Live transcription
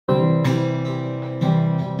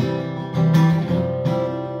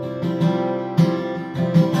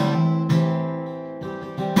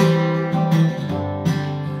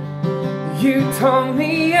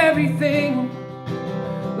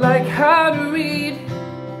how to read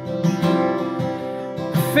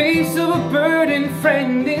the face of a burdened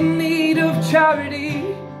friend in need of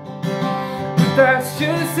charity. But that's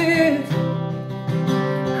just it.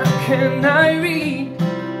 How can I read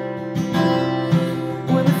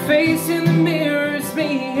when the face in the mirror is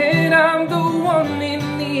me and I'm the one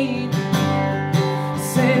in need?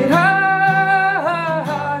 Said I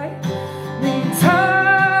need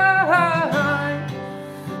time,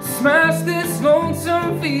 smash this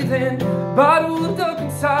lonesome feeling bottled up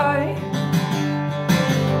inside.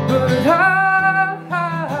 But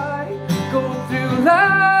I go through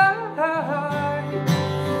life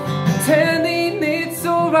pretending it's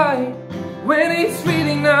alright when it's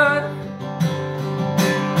really not.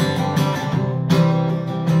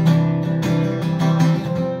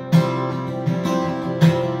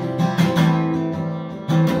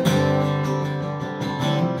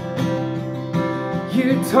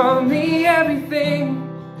 You taught me everything,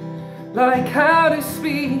 like how to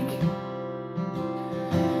speak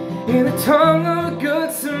in the tongue of a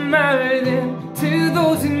good Samaritan to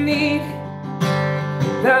those in need.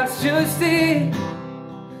 That's just it.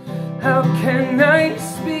 How can I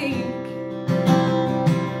speak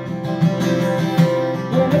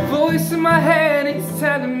when the voice in my head is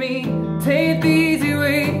telling me take the easy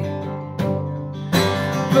way?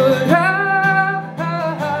 But I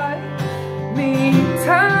need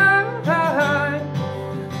time,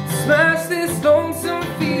 smash this lonesome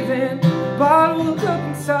feeling bottled up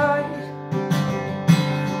inside.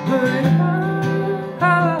 But I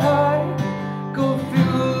go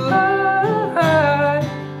through life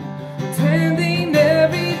pretending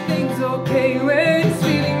everything's okay when it's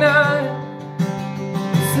really not.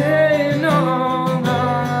 Saying all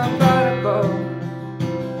about it,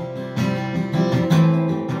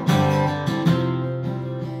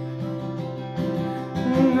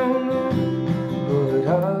 no, but I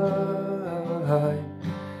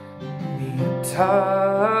need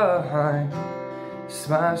time,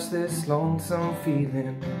 smash this lonesome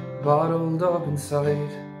feeling bottled up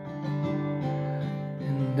inside.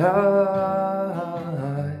 And I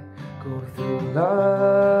go through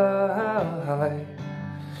life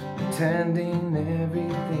pretending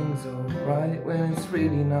everything's alright when it's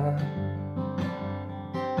really not.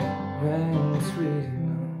 When it's really not.